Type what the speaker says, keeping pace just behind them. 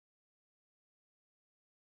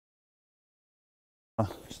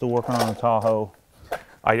Still working on the Tahoe.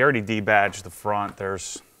 I already debadged the front.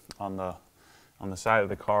 There's on the side of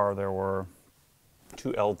the car there were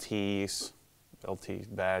two LT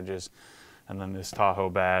badges, and then this Tahoe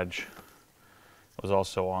badge was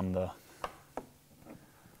also on the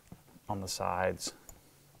sides.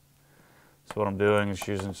 So what I'm doing is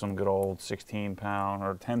using some good old 16-pound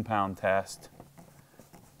or 10-pound test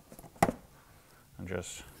and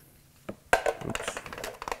just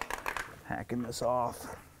hacking this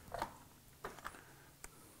off.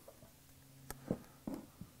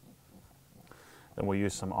 Then we'll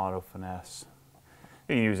use some auto finesse.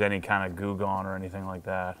 You can use any kind of glue gun or anything like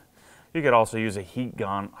that. You could also use a heat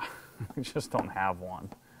gun. I just don't have one.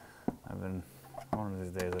 One of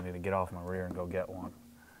these days I need to get off my rear and go get one.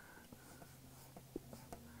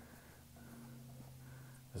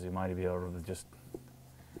 Because you might be able to just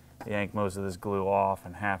yank most of this glue off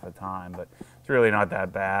in half the time, but it's really not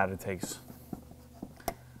that bad. It takes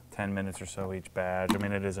 10 minutes or so each badge. I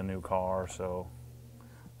mean, it is a new car, so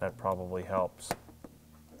that probably helps.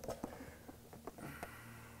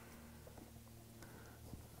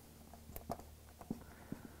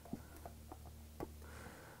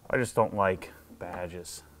 I just don't like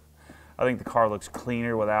badges. I think the car looks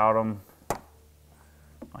cleaner without them.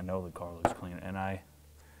 I know the car looks cleaner, and I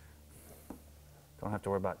don't have to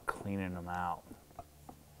worry about cleaning them out.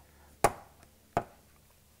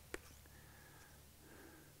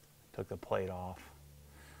 Took the plate off.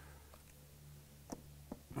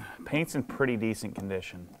 Paint's in pretty decent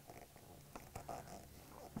condition.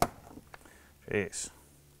 Jeez.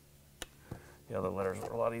 The other letters were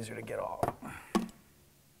a lot easier to get off.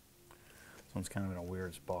 This one's kind of in a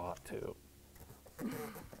weird spot too.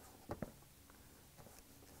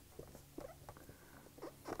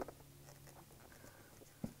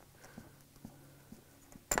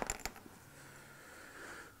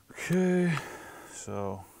 Okay,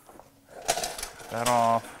 so that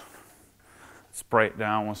off. Spray it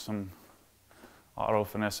down with some auto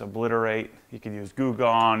finesse obliterate. You could use Goo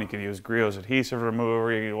Gone, you could use Griot's adhesive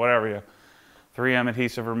remover, you could, whatever you, 3M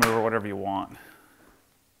adhesive remover, whatever you want.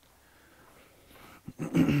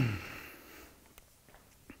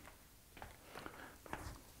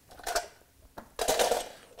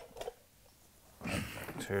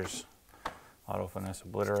 Here's auto finesse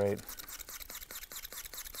obliterate.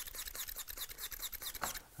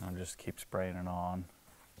 And I'll just keep spraying it on.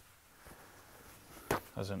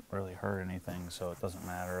 Doesn't really hurt anything, so it doesn't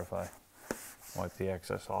matter if I wipe the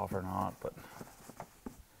excess off or not, but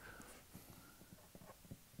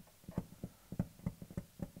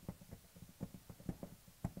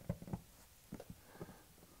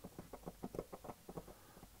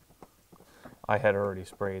I had already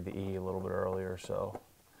sprayed the E a little bit earlier, so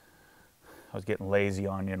I was getting lazy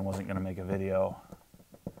on you and wasn't going to make a video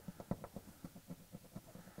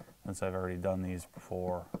since I've already done these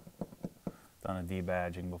before, done a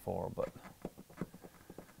debadging before, but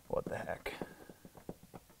what the heck.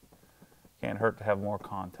 Can't hurt to have more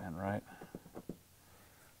content, right?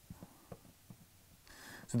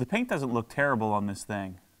 So the paint doesn't look terrible on this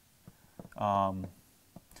thing.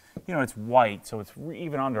 You know, it's white, so it's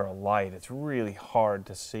even under a light, it's really hard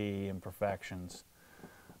to see imperfections.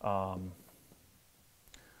 You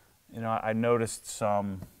know, I noticed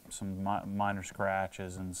some minor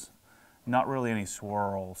scratches and not really any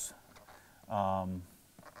swirls.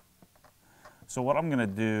 So what I'm going to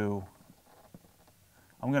do,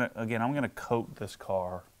 I'm going to coat this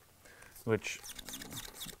car, which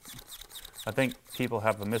I think people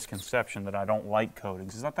have a misconception that I don't like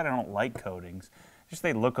coatings. It's not that I don't like coatings, just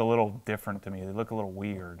they look a little different to me. They look a little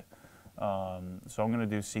weird. So I'm going to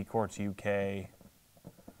do C-Quartz UK,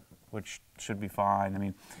 which should be fine. I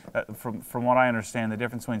mean, from what I understand, the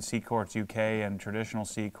difference between C-Quartz UK and traditional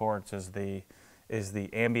C-Quartz is the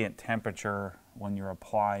ambient temperature when you're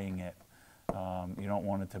applying it. You don't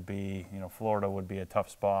want it to be, you know, Florida would be a tough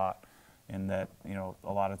spot in that, you know,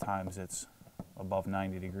 a lot of times it's above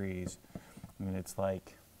 90 degrees. I mean, it's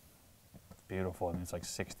like, it's beautiful. I mean, it's like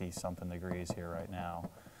 60-something degrees here right now.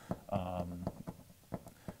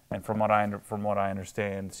 And from what I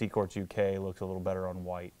understand, C-Quartz UK looks a little better on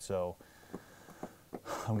white. So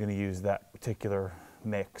I'm going to use that particular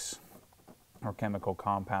mix or chemical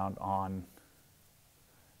compound on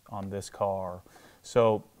this car.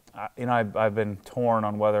 So you know, I've been torn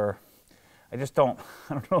on whether I don't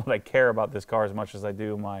know that I care about this car as much as I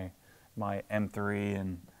do my M3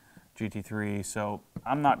 and GT3. So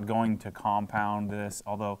I'm not going to compound this,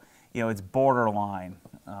 although, you know, it's borderline.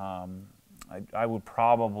 I would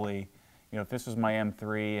probably, you know, if this was my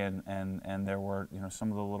M3 and there were, you know,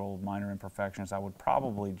 some of the little minor imperfections, I would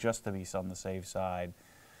probably, just to be on the safe side,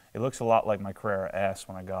 It looks a lot like my Carrera S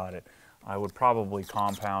when I got it. I would probably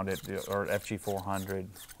compound it, or FG400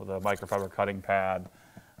 with a microfiber cutting pad,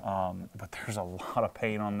 but there's a lot of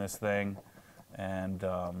paint on this thing, and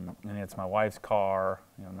it's my wife's car.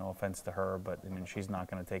 You know, no offense to her, but I mean, she's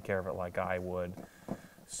not going to take care of it like I would.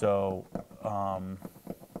 So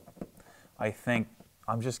I think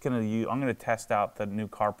I'm just going to use. I'm going to test out the new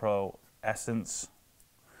CarPro Essence,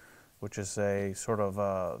 which is a sort of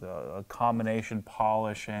a combination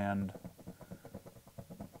polish, and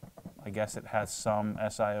I guess it has some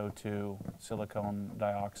SiO2, silicone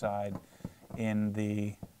dioxide, in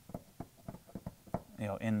the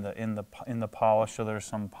in the polish. So there's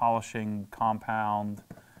some polishing compound,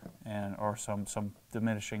 or some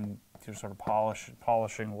diminishing sort of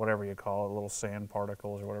polishing, whatever you call it, little sand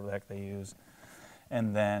particles or whatever the heck they use,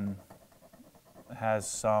 and then has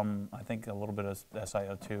some, I think, a little bit of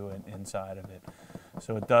SiO2 inside of it.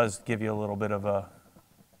 So it does give you a little bit of a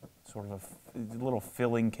sort of little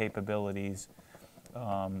filling capabilities.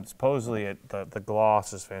 Supposedly the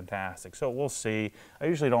gloss is fantastic, so we'll see. I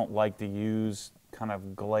usually don't like to use kind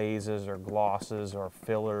of glazes or glosses or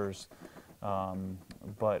fillers,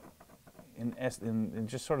 but in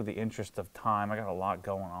just sort of the interest of time, I got a lot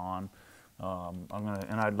going on.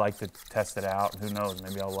 I'd like to test it out. Who knows?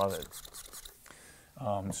 Maybe I'll love it.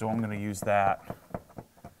 So I'm going to use that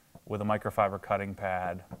with a microfiber cutting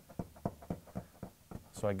pad,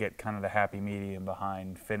 so I get kind of the happy medium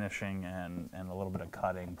behind finishing and a little bit of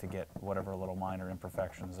cutting to get whatever little minor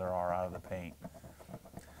imperfections there are out of the paint.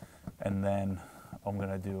 And then I'm going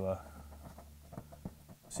to do a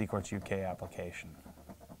Sequence UK application.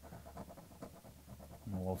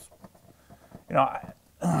 And we'll,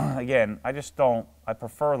 again, I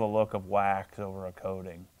prefer the look of wax over a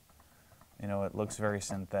coating. You know, it looks very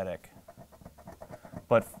synthetic.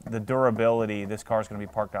 But the durability, this car is going to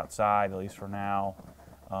be parked outside, at least for now.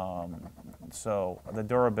 So the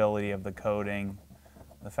durability of the coating,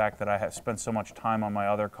 the fact that I have spent so much time on my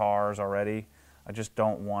other cars already, I just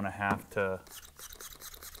don't want to have to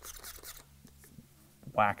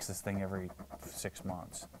wax this thing every 6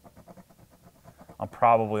 months. I'm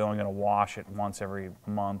probably only going to wash it once every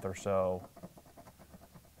month or so,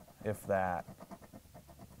 if that.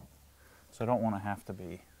 So I don't want to have to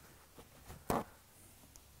be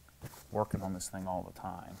working on this thing all the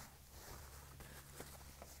time.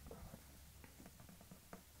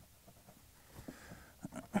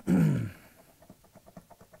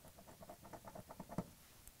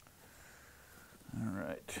 All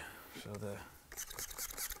right, so the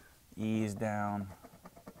ease down.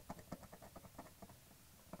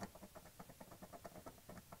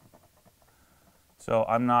 So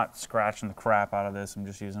I'm not scratching the crap out of this. I'm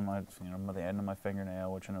just using my, the end of my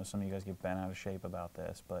fingernail, which I know some of you guys get bent out of shape about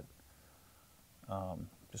this, but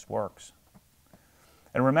just works.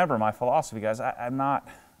 And remember, my philosophy, guys, I'm not,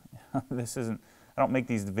 I don't make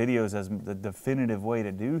these videos as the definitive way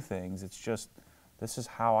to do things. It's just, this is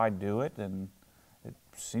how I do it, and it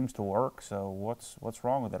seems to work, so what's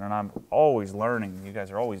wrong with it? And I'm always learning. You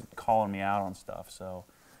guys are always calling me out on stuff, so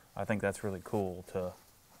I think that's really cool to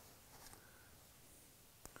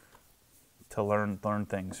learn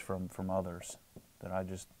things from others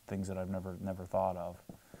things that I've never thought of.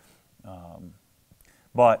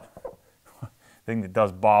 But the thing that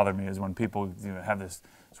does bother me is when people have this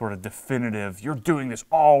sort of definitive, you're doing this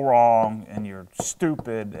all wrong and you're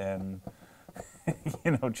stupid, and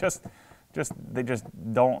they just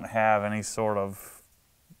don't have any sort of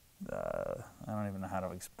I don't even know how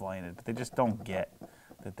to explain it, but they just don't get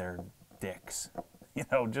that they're dicks.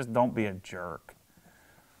 Just don't be a jerk.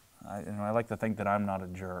 I like to think that I'm not a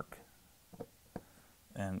jerk,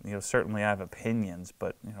 and certainly I have opinions,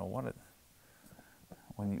 but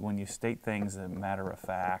when you state things as a matter of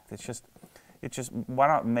fact, it's just why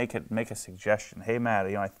not make a suggestion? Hey, Matt,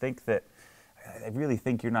 I really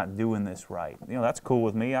think you're not doing this right. That's cool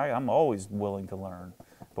with me. I'm always willing to learn.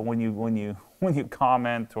 But when you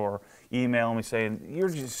comment or email me saying you're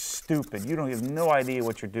just stupid, you have no idea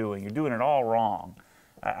what you're doing it all wrong,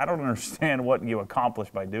 I don't understand what you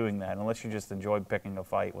accomplish by doing that, unless you just enjoy picking a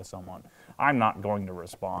fight with someone. I'm not going to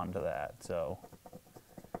respond to that. So,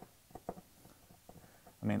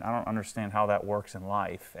 I mean, I don't understand how that works in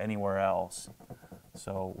life anywhere else.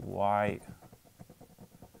 So why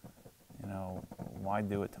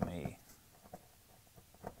do it to me?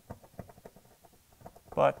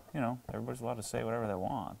 But, everybody's allowed to say whatever they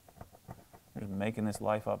want. They're just making this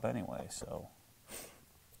life up anyway, so.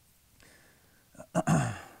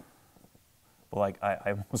 But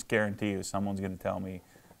I almost guarantee you someone's going to tell me,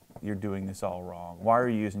 you're doing this all wrong. Why are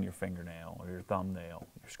you using your fingernail or your thumbnail?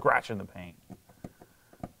 You're scratching the paint.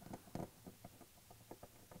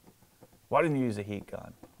 Why didn't you use a heat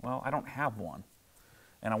gun? Well, I don't have one,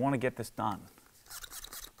 and I want to get this done.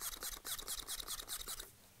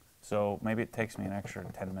 So maybe it takes me an extra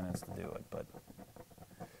 10 minutes to do it, but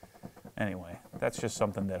anyway, that's just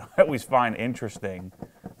something that I always find interesting,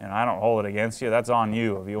 and I don't hold it against you. That's on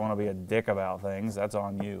you. If you want to be a dick about things, that's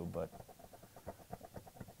on you, but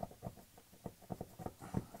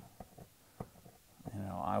you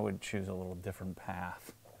know, I would choose a little different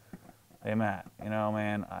path. Hey, Matt, you know,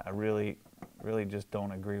 man, I really just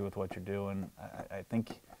don't agree with what you're doing. I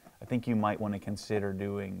think you might want to consider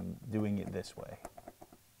doing it this way.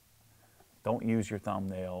 Don't use your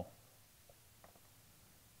thumbnail.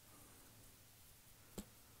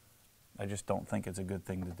 I just don't think it's a good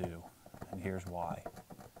thing to do, and here's why.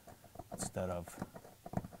 Instead of,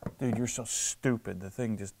 dude, you're so stupid. The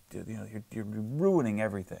thing just, you know, you're ruining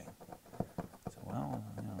everything. So, well,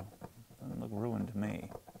 you know, it doesn't look ruined to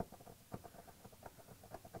me.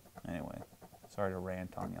 Anyway, sorry to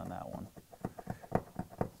rant on you on that one.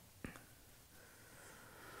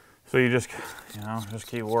 So you just, you know, just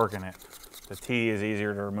keep working it. The T is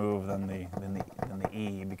easier to remove than the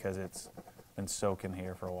E because it's been soaking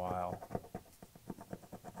here for a while.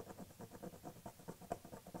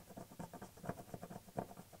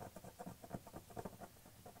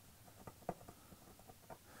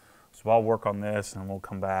 So I'll work on this and we'll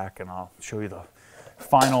come back and I'll show you the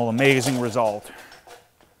final amazing result.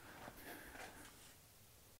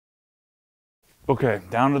 Okay,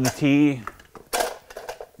 down to the T.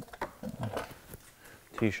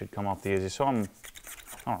 T should come off the easy. So I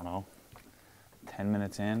don't know, 10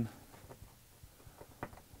 minutes in.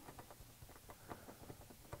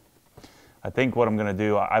 I think what I'm going to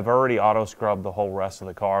do, I've already auto scrubbed the whole rest of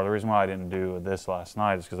the car. The reason why I didn't do this last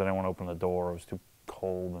night is because I didn't want to open the door. It was too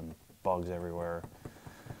cold and bugs everywhere.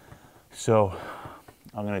 So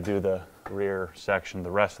I'm going to do the rear section.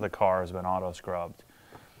 The rest of the car has been auto scrubbed.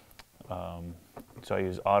 So I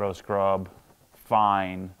use auto scrub,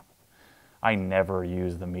 fine. I never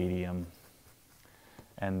use the medium.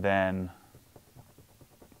 And then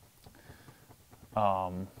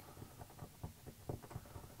I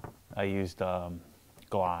used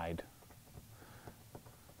Glide,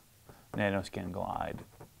 Nanoskin Glide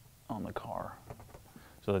on the car.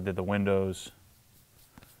 So I did the windows,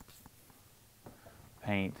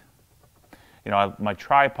 paint. You know, my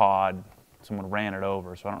tripod, someone ran it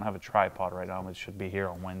over, so I don't have a tripod right now. It should be here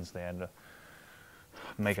on Wednesday. I had to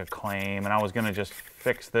make a claim, and I was going to just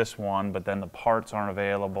fix this one, but then the parts aren't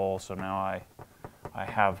available, so now I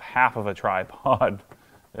have half of a tripod.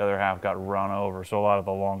 The other half got run over, so a lot of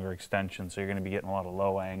the longer extensions, so you're going to be getting a lot of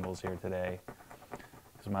low angles here today,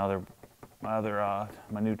 because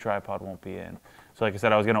my new tripod won't be in. So like I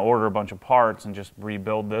said, I was going to order a bunch of parts and just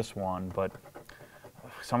rebuild this one, but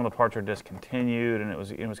some of the parts are discontinued, and it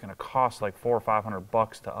was going to cost like $400 or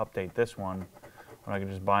 $500 to update this one when I could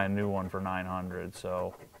just buy a new one for $900.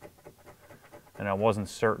 So, and I wasn't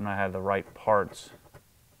certain I had the right parts,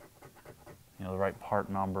 you know, the right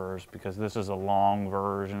part numbers, because this is a long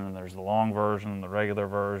version, and there's the long version and the regular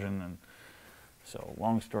version, and so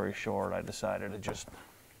long story short, I decided to just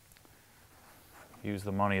use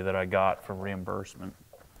the money that I got for reimbursement.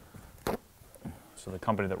 So the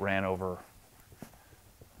company that ran over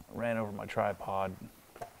my tripod,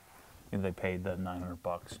 they paid the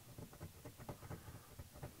 $900.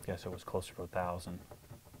 Guess it was closer to $1,000.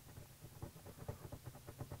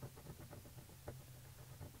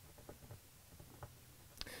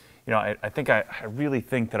 You know, I really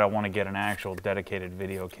think that I want to get an actual dedicated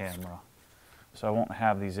video camera, so I won't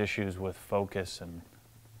have these issues with focus, and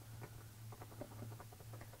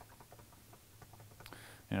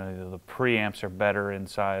you know, the preamps are better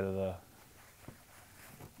inside of the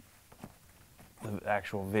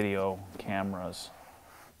actual video cameras.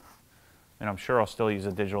 And I'm sure I'll still use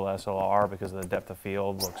a digital SLR because the depth of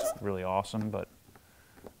field looks really awesome, but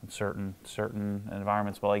in certain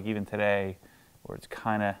environments, but like even today, where it's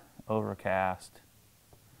kind of overcast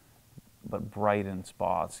but bright in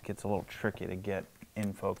spots, it gets a little tricky to get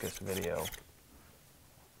in focus video.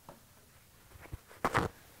 If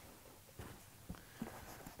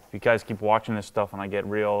you guys keep watching this stuff and I get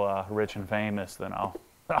real rich and famous, then I'll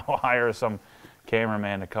hire some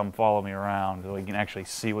cameraman to come follow me around so you can actually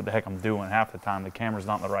see what the heck I'm doing. Half the time the camera's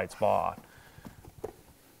not in the right spot.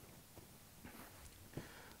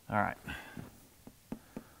 All right,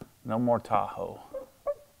 no more Tahoe.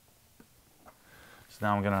 So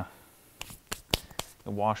now I'm gonna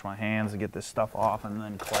wash my hands and get this stuff off and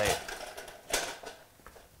then clay it.